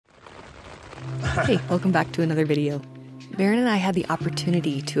Hey, welcome back to another video. Barron and I had the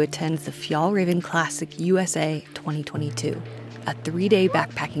opportunity to attend the Fjallraven Classic USA 2022, a 3-day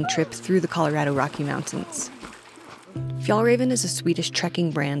backpacking trip through the Colorado Rocky Mountains. Fjallraven is a Swedish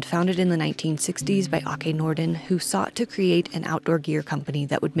trekking brand founded in the 1960s by Åke Norden, who sought to create an outdoor gear company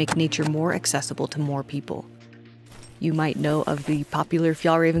that would make nature more accessible to more people. You might know of the popular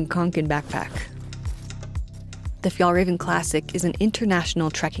Fjallraven Konken backpack. The Fjallraven Classic is an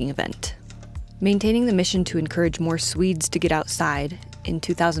international trekking event. Maintaining the mission to encourage more Swedes to get outside, in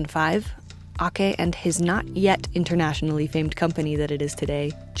 2005, Åke and his not yet internationally famed company that it is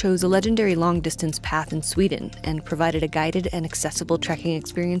today chose a legendary long-distance path in Sweden and provided a guided and accessible trekking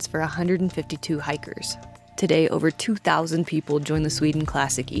experience for 152 hikers. Today, over 2,000 people join the Sweden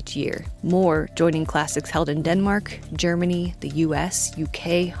Classic each year, more joining classics held in Denmark, Germany, the US,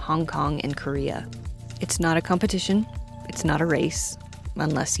 UK, Hong Kong, and Korea. It's not a competition, it's not a race,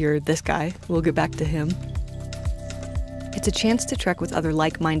 unless you're this guy, we'll get back to him. It's a chance to trek with other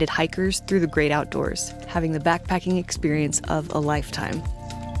like-minded hikers through the great outdoors, having the backpacking experience of a lifetime.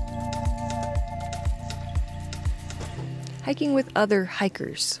 Hiking with other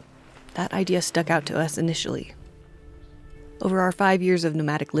hikers. That idea stuck out to us initially. Over our 5 years of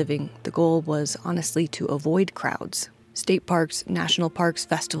nomadic living, the goal was honestly to avoid crowds. State parks, national parks,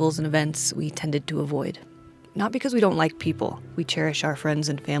 festivals, and events we tended to avoid. Not because we don't like people, we cherish our friends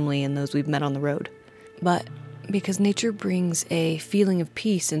and family and those we've met on the road, but because nature brings a feeling of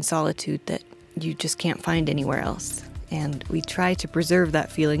peace and solitude that you just can't find anywhere else. And we try to preserve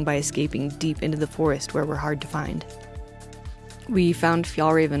that feeling by escaping deep into the forest where we're hard to find. We found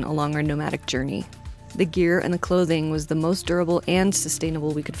Fjallraven along our nomadic journey. The gear and the clothing was the most durable and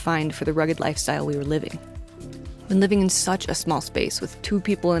sustainable we could find for the rugged lifestyle we were living. When living in such a small space with 2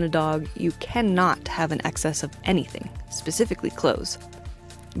 people and a dog, you cannot have an excess of anything, specifically clothes.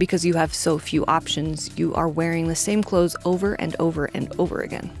 Because you have so few options, you are wearing the same clothes over and over and over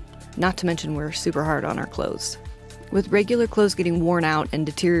again. Not to mention we're super hard on our clothes. With regular clothes getting worn out and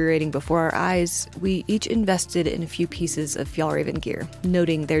deteriorating before our eyes, we each invested in a few pieces of Fjallraven gear,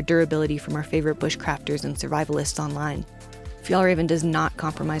 noting their durability from our favorite bushcrafters and survivalists online. Fjallraven does not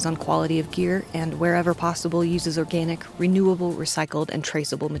compromise on quality of gear and wherever possible uses organic, renewable, recycled, and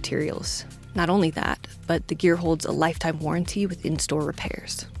traceable materials. Not only that, but the gear holds a lifetime warranty with in-store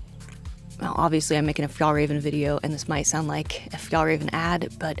repairs. Now, obviously I'm making a Fjallraven video and this might sound like a Fjallraven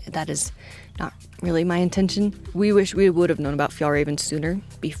ad, but that is not really my intention. We wish we would have known about Fjallraven sooner,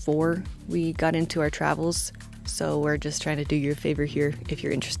 before we got into our travels, so we're just trying to do you a favor here if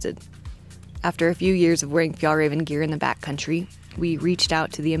you're interested. After a few years of wearing Fjallraven gear in the backcountry, we reached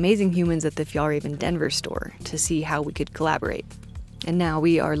out to the amazing humans at the Fjallraven Denver store to see how we could collaborate. And now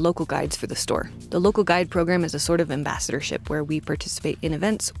we are local guides for the store. The local guide program is a sort of ambassadorship where we participate in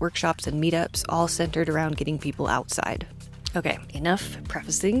events, workshops, and meetups, all centered around getting people outside. Okay, enough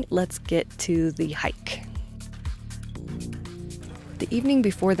prefacing, let's get to the hike. The evening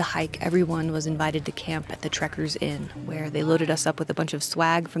before the hike, everyone was invited to camp at the Trekkers Inn, where they loaded us up with a bunch of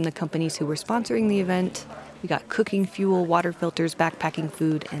swag from the companies who were sponsoring the event. We got cooking fuel, water filters, backpacking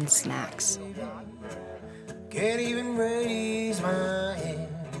food, and snacks. Can't even raise my hand.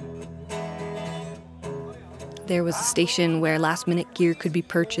 There was a station where last-minute gear could be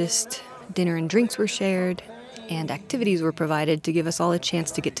purchased, dinner and drinks were shared, and activities were provided to give us all a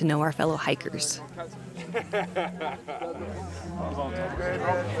chance to get to know our fellow hikers.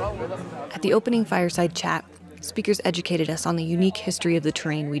 At the opening fireside chat, speakers educated us on the unique history of the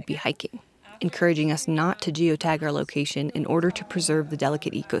terrain we'd be hiking, encouraging us not to geotag our location in order to preserve the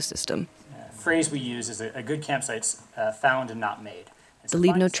delicate ecosystem. The phrase we use is a good campsite's found and not made. The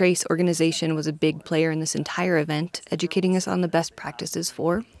Leave No Trace organization was a big player in this entire event, educating us on the best practices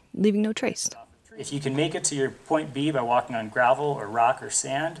for leaving no trace. If you can make it to your point B by walking on gravel or rock or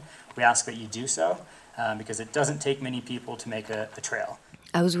sand, we ask that you do so, because it doesn't take many people to make a trail.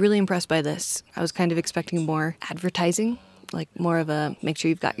 I was really impressed by this. I was kind of expecting more advertising, like more of a make sure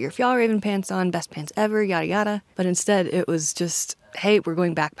you've got your Fjallraven pants on, best pants ever, yada yada. But instead it was just, hey, we're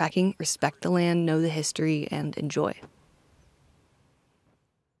going backpacking, respect the land, know the history, and enjoy.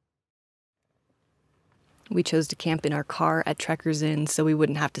 We chose to camp in our car at Trekkers Inn so we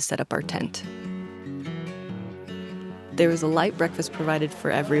wouldn't have to set up our tent. There was a light breakfast provided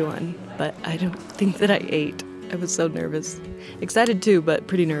for everyone, but I don't think that I ate. I was so nervous. Excited too, but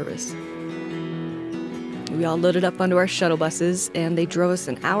pretty nervous. We all loaded up onto our shuttle buses, and they drove us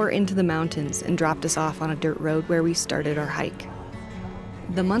an hour into the mountains and dropped us off on a dirt road where we started our hike.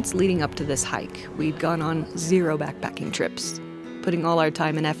 The months leading up to this hike, we'd gone on 0 backpacking trips, putting all our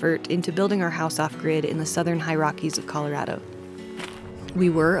time and effort into building our house off-grid in the southern high Rockies of Colorado. We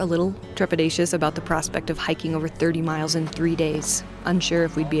were a little trepidatious about the prospect of hiking over 30 miles in 3 days, unsure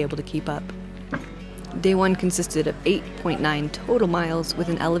if we'd be able to keep up. Day 1 consisted of 8.9 total miles with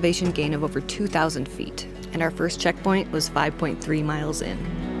an elevation gain of over 2,000 feet, and our first checkpoint was 5.3 miles in.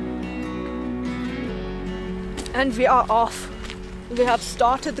 And we are off. We have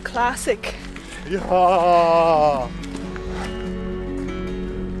started the classic. Yeah!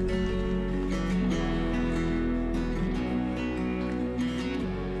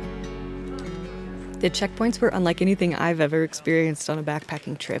 The checkpoints were unlike anything I've ever experienced on a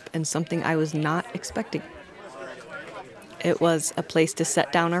backpacking trip, and something I was not expecting. It was a place to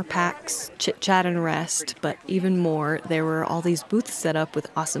set down our packs, chit-chat and rest, but even more, there were all these booths set up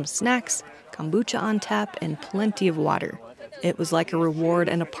with awesome snacks, kombucha on tap, and plenty of water. It was like a reward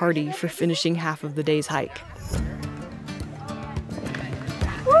and a party for finishing half of the day's hike.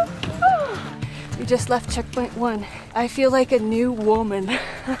 We just left checkpoint 1. I feel like a new woman.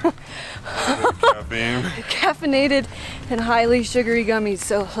 Caffeine. Caffeinated and highly sugary gummies,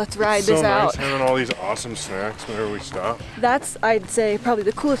 so let's ride this out. So nice having all these awesome snacks whenever we stop. That's, I'd say, probably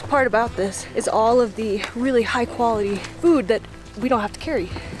the coolest part about this is all of the really high quality food that we don't have to carry.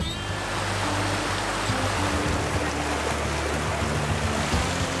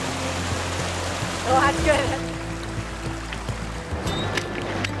 Oh, that's good.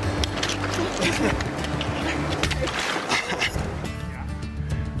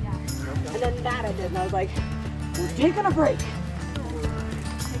 And then that I did, and I was like, we're taking a break.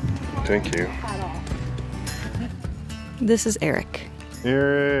 Thank you. This is Eric.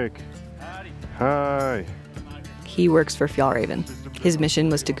 Eric. Hi. He works for Fjallraven. His mission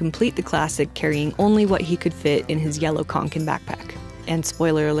was to complete the classic carrying only what he could fit in his yellow Konkin backpack. And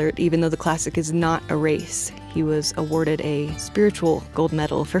spoiler alert, even though the classic is not a race, he was awarded a spiritual gold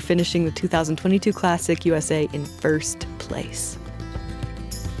medal for finishing the 2022 Classic USA in first place.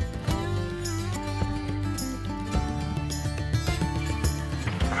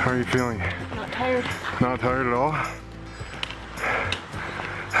 How are you feeling? Not tired. Not tired at all?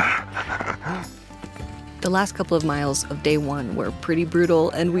 The last couple of miles of day 1 were pretty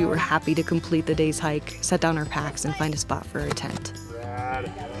brutal, and we were happy to complete the day's hike, set down our packs, and find a spot for our tent.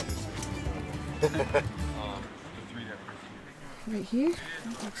 Right here?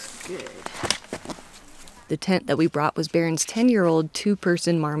 That looks good. The tent that we brought was Barron's 10-year-old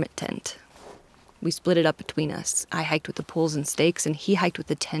 2-person marmot tent. We split it up between us. I hiked with the poles and stakes, and he hiked with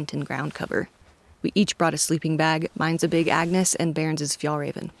the tent and ground cover. We each brought a sleeping bag. Mine's a big Agnes, and Barron's is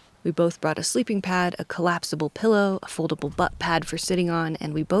Fjallraven. We both brought a sleeping pad, a collapsible pillow, a foldable butt pad for sitting on,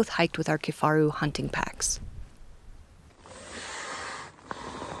 and we both hiked with our Kifaru hunting packs.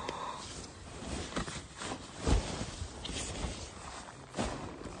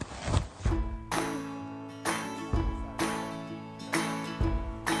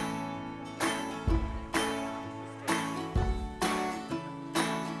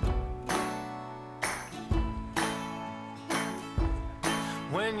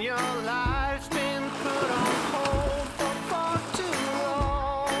 When your life's been put on hold for far too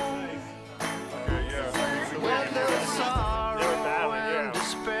long, when the sorrow and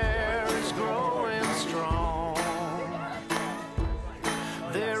despair is growing strong,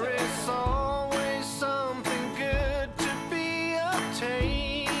 there is always something good to be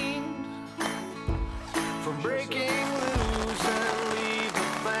obtained from breaking loose and leave the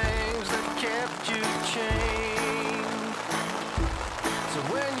things that kept you chained. So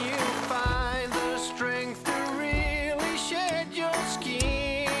when you find the strength to really shed your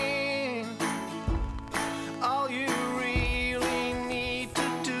skin, all you really need to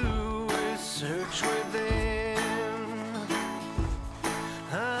do is search within.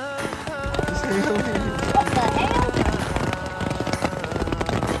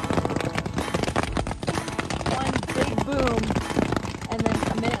 One big boom, and then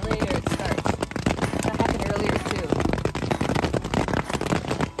a minute later it starts. That happened earlier too.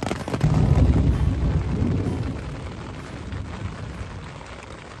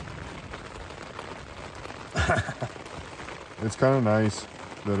 It's kind of nice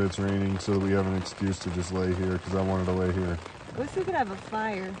that it's raining so that we have an excuse to just lay here, because I wanted to lay here. Wish we could have a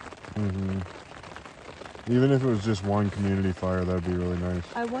fire. Even if it was just one community fire, that'd be really nice.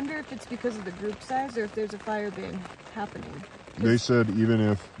 I wonder if it's because of the group size or if there's a fire being happening. They said even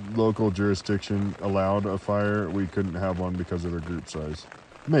if local jurisdiction allowed a fire, we couldn't have one because of their group size.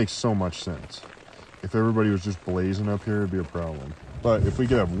 Makes so much sense. If everybody was just blazing up here, it'd be a problem. But if we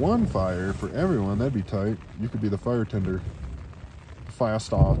could have one fire for everyone, that'd be tight. You could be the fire tender. Fire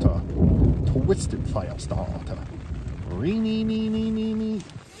starter. Twisted fire starter.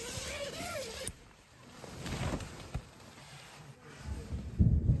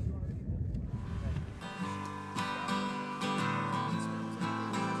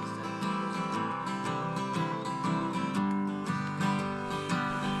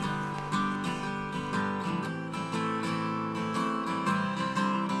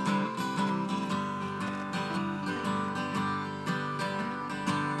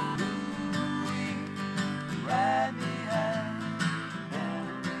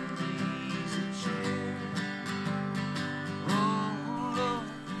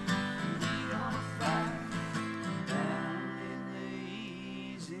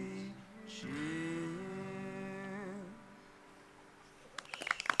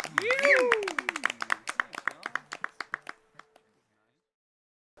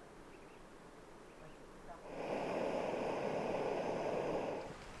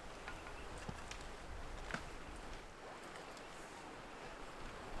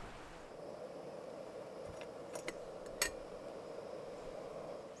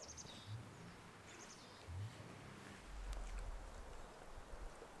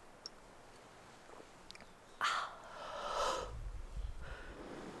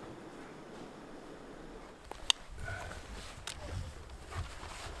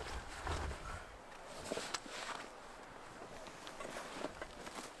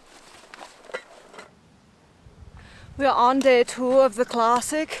 We are on day 2 of the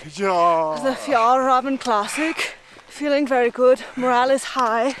classic, Yeah. the Fjallraven Classic. Feeling very good, morale is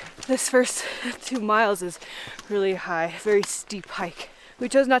high. This first 2 miles is really high, very steep hike. We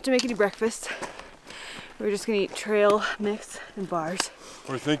chose not to make any breakfast. We're just gonna eat trail mix and bars.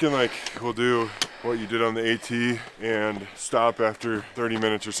 We're thinking like we'll do what you did on the AT and stop after 30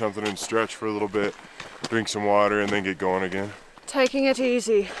 minutes or something and stretch for a little bit, drink some water, and then get going again. Taking it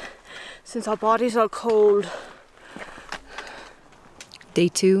easy, since our bodies are cold. Day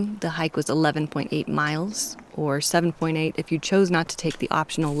 2, the hike was 11.8 miles, or 7.8 if you chose not to take the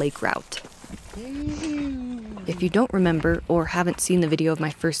optional lake route. If you don't remember or haven't seen the video of my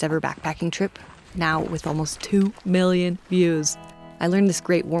first ever backpacking trip, now with almost 2 million views, I learned this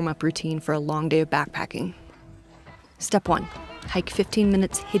great warm-up routine for a long day of backpacking. Step 1, hike 15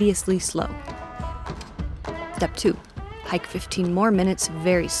 minutes hideously slow. Step 2, hike 15 more minutes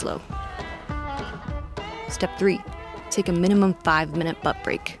very slow. Step 3, take a minimum 5-minute butt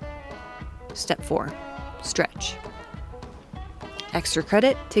break. Step 4, stretch. Extra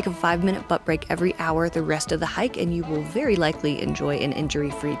credit, take a 5-minute butt break every hour the rest of the hike and you will very likely enjoy an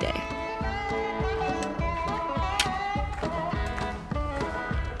injury-free day.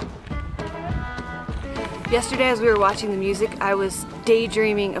 Yesterday as we were watching the music, I was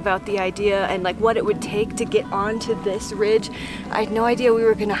daydreaming about the idea and like what it would take to get onto this ridge. I had no idea we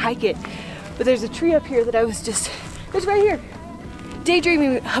were gonna hike it, but there's a tree up here that I was just, it's right here,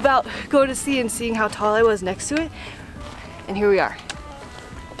 daydreaming about going to see and seeing how tall I was next to it. And here we are.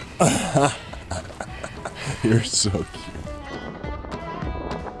 You're so cute.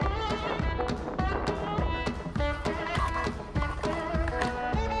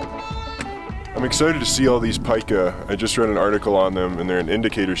 I'm excited to see all these pika. I just read an article on them and they're an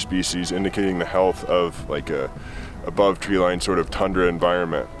indicator species indicating the health of like a above tree line sort of tundra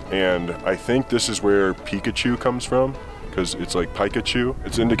environment. And I think this is where Pikachu comes from, because it's like Pikachu.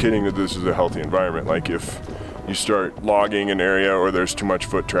 It's indicating that this is a healthy environment. Like if you start logging an area or there's too much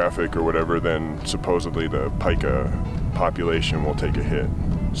foot traffic or whatever, then supposedly the pika population will take a hit.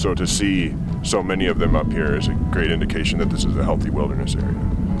 So to see so many of them up here is a great indication that this is a healthy wilderness area.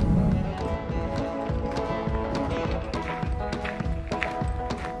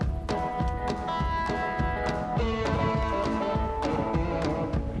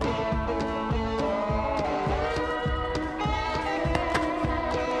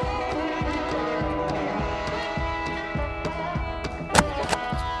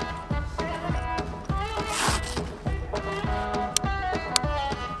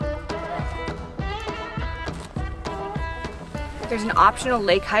 There's an optional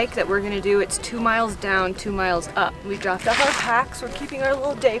lake hike that we're gonna do. It's 2 miles down, 2 miles up. We dropped off our packs. We're keeping our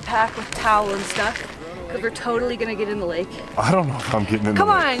little day pack with towel and stuff because we're totally gonna get in the lake. I don't know if I'm getting in Come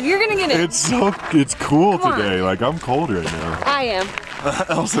the lake. on, you're gonna get in. It's cool Come today. on. Like I'm cold right now. I am.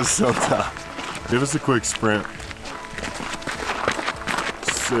 Elsa's so tough. Give us a quick sprint.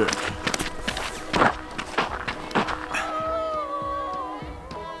 Sick.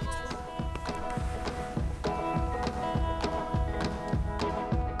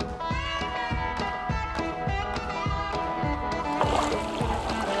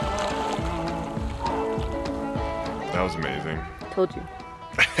 That was amazing. Told you.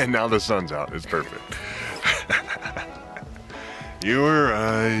 And now the sun's out. It's perfect. You were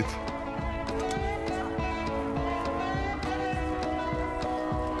right.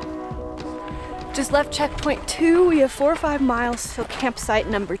 Just left checkpoint 2. We have 4 or 5 miles till campsite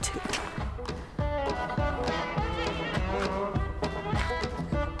number 2.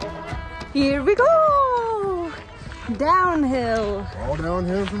 Here we go! Downhill. All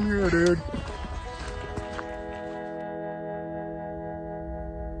downhill from here, dude.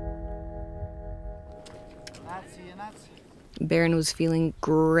 Barron was feeling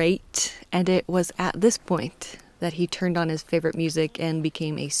great, and it was at this point that he turned on his favorite music and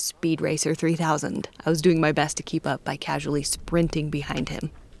became a Speed Racer 3000. I was doing my best to keep up by casually sprinting behind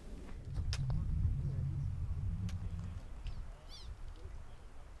him.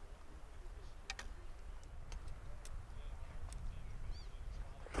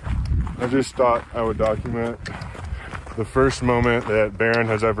 I just thought I would document the first moment that Barron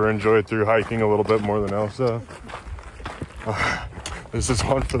has ever enjoyed through hiking a little bit more than Elsa. This is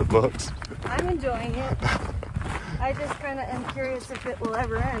one for the books. I'm enjoying it. I just kind of am curious if it will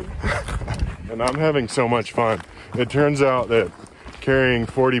ever end. And I'm having so much fun. It turns out that carrying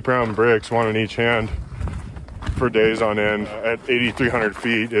 40-pound bricks, one in each hand, for days on end at 8,300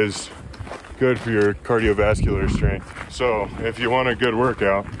 feet is good for your cardiovascular strength. So if you want a good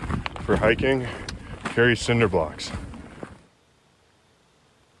workout for hiking, carry cinder blocks.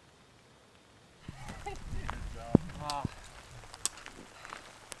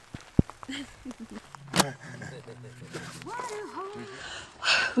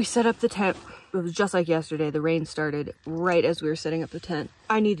 We set up the tent. It was just like yesterday. The rain started right as we were setting up the tent.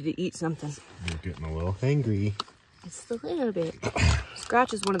 I needed to eat something. You're getting a little hangry. Just a little bit.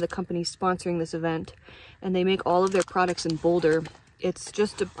 Scratch is one of the companies sponsoring this event, and they make all of their products in Boulder. It's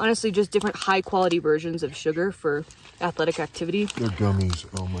just, honestly, just different high-quality versions of sugar for athletic activity. They're gummies.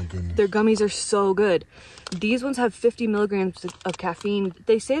 Oh my goodness. Their gummies are so good. These ones have 50 milligrams of caffeine.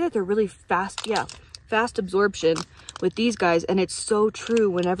 They say that they're really fast, fast absorption with these guys, and it's so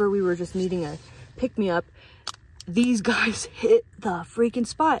true. Whenever we were just needing a pick-me-up, these guys hit the freaking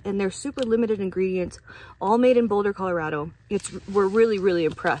spot, and they're super limited ingredients, all made in Boulder, Colorado. We're really, really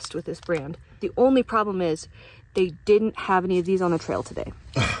impressed with this brand. The only problem is they didn't have any of these on the trail today.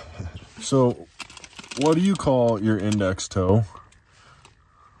 So, what do you call your index toe?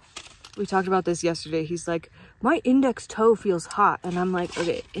 We talked about this yesterday. He's like, my index toe feels hot, and I'm like,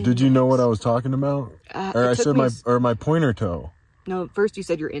 okay. Did you know what I was talking about? Or I said my pointer toe. No, first you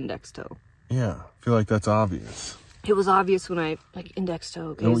said your index toe. Yeah, I feel like that's obvious. It was obvious when I, like, index toe.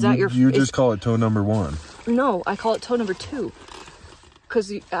 Okay, No, is that you just call it toe number 1. No, I call it toe number 2.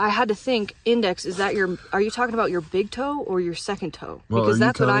 Because I had to think, index, are you talking about your big toe or your second toe? Well, because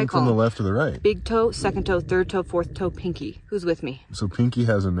that's what I call from the left to the right? Big toe, second toe, third toe, fourth toe, pinky. Who's with me? So pinky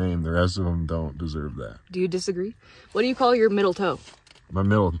has a name. The rest of them don't deserve that. Do you disagree? What do you call your middle toe? My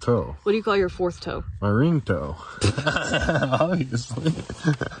middle toe. What do you call your fourth toe? My ring toe. Obviously.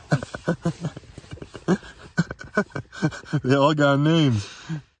 They all got names.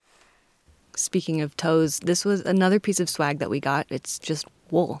 Speaking of toes, this was another piece of swag that we got. It's just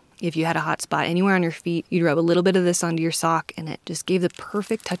wool. If you had a hot spot anywhere on your feet, you'd rub a little bit of this onto your sock, and it just gave the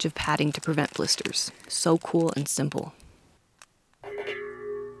perfect touch of padding to prevent blisters. So cool and simple.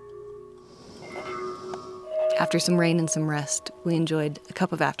 After some rain and some rest, we enjoyed a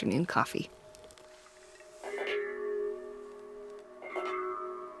cup of afternoon coffee.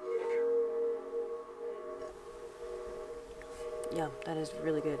 Yeah, that is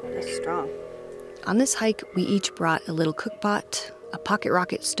really good. That's strong. On this hike, we each brought a little cookpot, a pocket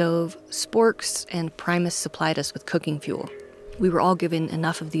rocket stove, sporks, and Primus supplied us with cooking fuel. We were all given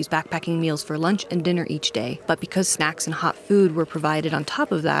enough of these backpacking meals for lunch and dinner each day, but because snacks and hot food were provided on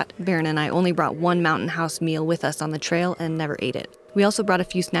top of that, Barron and I only brought one Mountain House meal with us on the trail and never ate it. We also brought a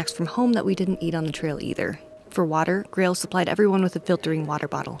few snacks from home that we didn't eat on the trail either. For water, Grail supplied everyone with a filtering water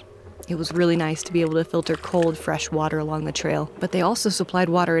bottle. It was really nice to be able to filter cold, fresh water along the trail, but they also supplied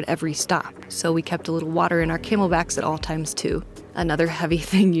water at every stop, so we kept a little water in our camelbacks at all times too. Another heavy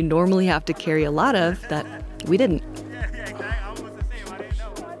thing you normally have to carry a lot of that we didn't.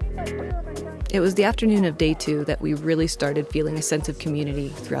 It was the afternoon of day 2 that we really started feeling a sense of community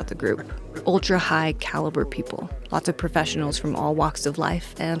throughout the group. Ultra high caliber people, lots of professionals from all walks of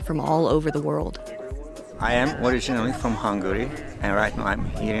life and from all over the world. I am originally from Hungary, and right now I'm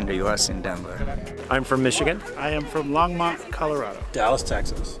here in the U.S. in Denver. I'm from Michigan. I am from Longmont, Colorado. Dallas,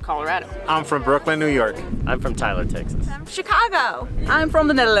 Texas. Colorado. I'm from Brooklyn, New York. I'm from Tyler, Texas. Chicago. I'm from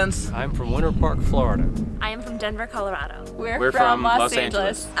the Netherlands. I'm from Winter Park, Florida. I am from Denver, Colorado. We're from Los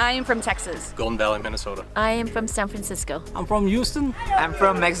Angeles. I am from Texas. Golden Valley, Minnesota. I am from San Francisco. I'm from Houston. I'm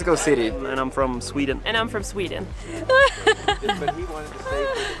from Mexico City. And I'm from Sweden. And I'm from Sweden.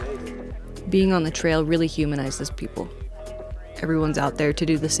 Being on the trail really humanizes people. Everyone's out there to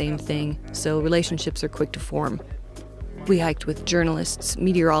do the same thing, so relationships are quick to form. We hiked with journalists,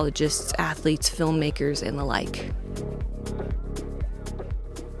 meteorologists, athletes, filmmakers, and the like.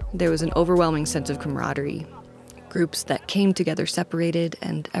 There was an overwhelming sense of camaraderie. Groups that came together separated,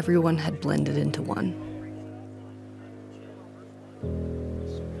 and everyone had blended into one.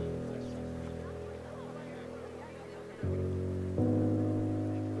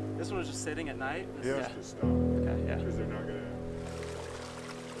 This one was just sitting at night? Yeah, just stop. Okay, yeah. Because they're not gonna...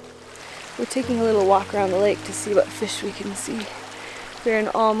 We're taking a little walk around the lake to see what fish we can see. Barron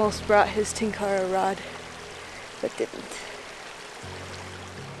almost brought his Tinkara rod, but didn't.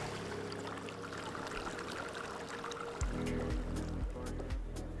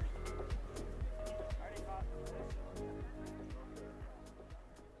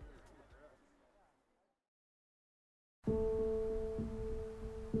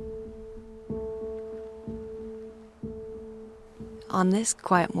 On this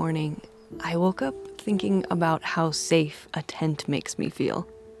quiet morning, I woke up thinking about how safe a tent makes me feel.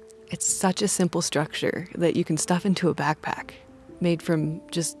 It's such a simple structure that you can stuff into a backpack, made from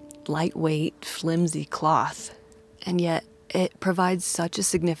just lightweight, flimsy cloth. And yet, it provides such a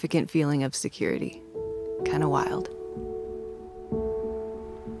significant feeling of security. Kind of wild.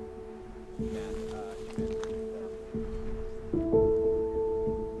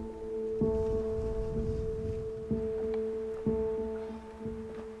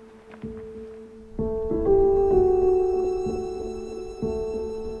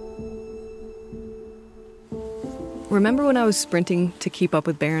 Remember when I was sprinting to keep up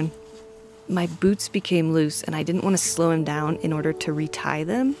with Barron? My boots became loose and I didn't want to slow him down in order to retie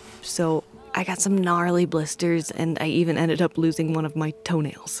them, so I got some gnarly blisters and I even ended up losing one of my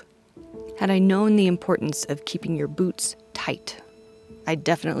toenails. Had I known the importance of keeping your boots tight, I'd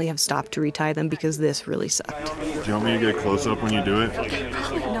definitely have stopped to retie them because this really sucked. Do you want me to get close up when you do it?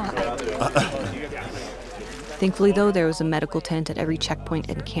 Thankfully though, there was a medical tent at every checkpoint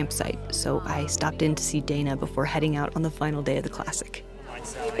and campsite, so I stopped in to see Dana before heading out on the final day of the Classic.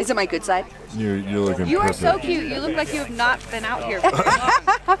 Is it my good side? You're looking You are perfect. so cute. You look like you have not been out here.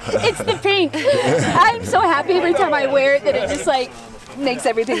 It's the pink. I'm so happy every time I wear it that it just like makes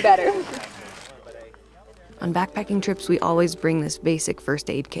everything better. On backpacking trips, we always bring this basic first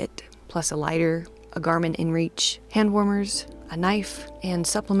aid kit, plus a lighter, a Garmin InReach, hand warmers, a knife, and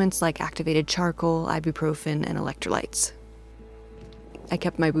supplements like activated charcoal, ibuprofen, and electrolytes. I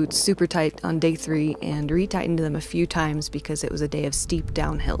kept my boots super tight on day 3 and retightened them a few times because it was a day of steep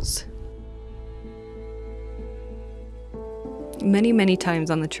downhills. Many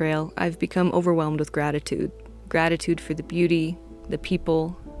times on the trail, I've become overwhelmed with gratitude. Gratitude for the beauty, the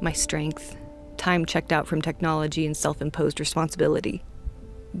people, my strength, time checked out from technology and self-imposed responsibility.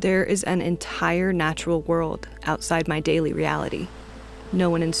 There is an entire natural world outside my daily reality. No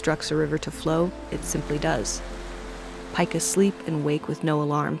one instructs a river to flow, it simply does. Pika sleep and wake with no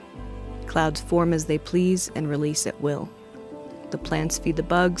alarm. Clouds form as they please and release at will. The plants feed the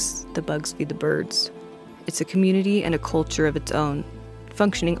bugs feed the birds. It's a community and a culture of its own,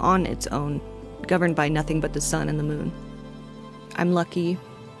 functioning on its own, governed by nothing but the sun and the moon. I'm lucky,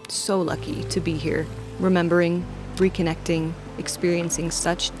 so lucky to be here, remembering, reconnecting, experiencing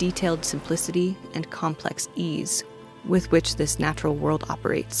such detailed simplicity and complex ease with which this natural world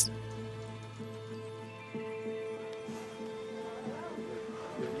operates.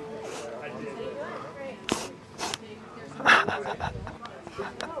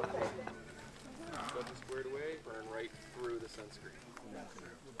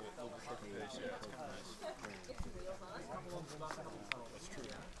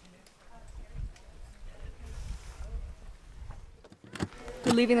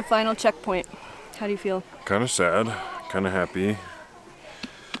 We're leaving the final checkpoint. How do you feel? Kind of sad, kind of happy.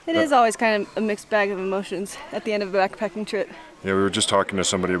 It is always kind of a mixed bag of emotions at the end of a backpacking trip. Yeah, we were just talking to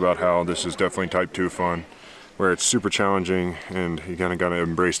somebody about how this is definitely type 2 fun, where it's super challenging and you kind of got to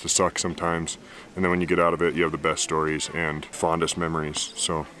embrace the suck sometimes. And then when you get out of it, you have the best stories and fondest memories.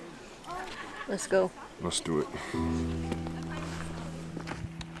 So Let's go. let's do it.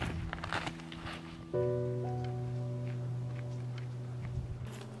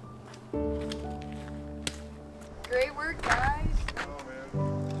 Great work, guys.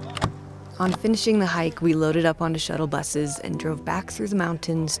 On finishing the hike, we loaded up onto shuttle buses and drove back through the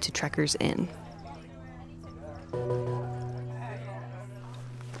mountains to Trekkers Inn.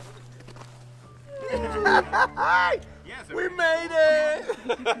 We made it!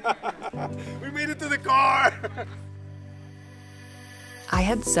 We made it to the car! I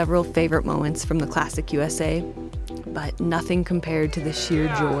had several favorite moments from the Classic USA, but nothing compared to the sheer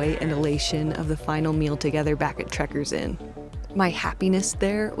joy and elation of the final meal together back at Trekkers Inn. My happiness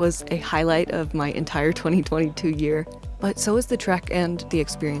there was a highlight of my entire 2022 year, but so was the trek and the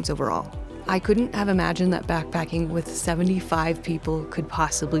experience overall. I couldn't have imagined that backpacking with 75 people could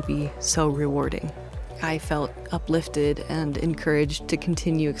possibly be so rewarding. I felt uplifted and encouraged to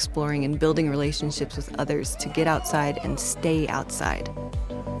continue exploring and building relationships with others to get outside and stay outside.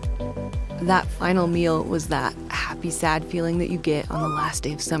 That final meal was that happy, sad feeling that you get on the last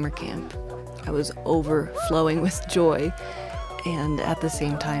day of summer camp. I was overflowing with joy and at the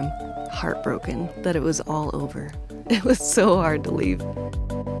same time heartbroken that it was all over. It was so hard to leave.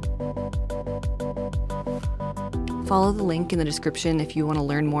 Follow the link in the description if you want to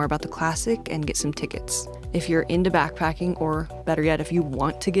learn more about the Classic and get some tickets. If you're into backpacking, or better yet, if you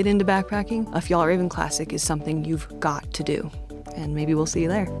want to get into backpacking, a Fjallraven Classic is something you've got to do. And maybe we'll see you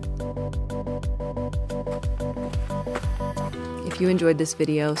there. If you enjoyed this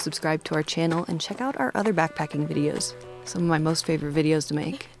video, subscribe to our channel and check out our other backpacking videos. Some of my most favorite videos to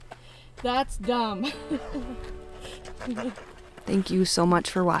make. That's dumb. Thank you so much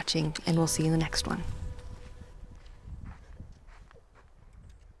for watching, and we'll see you in the next one.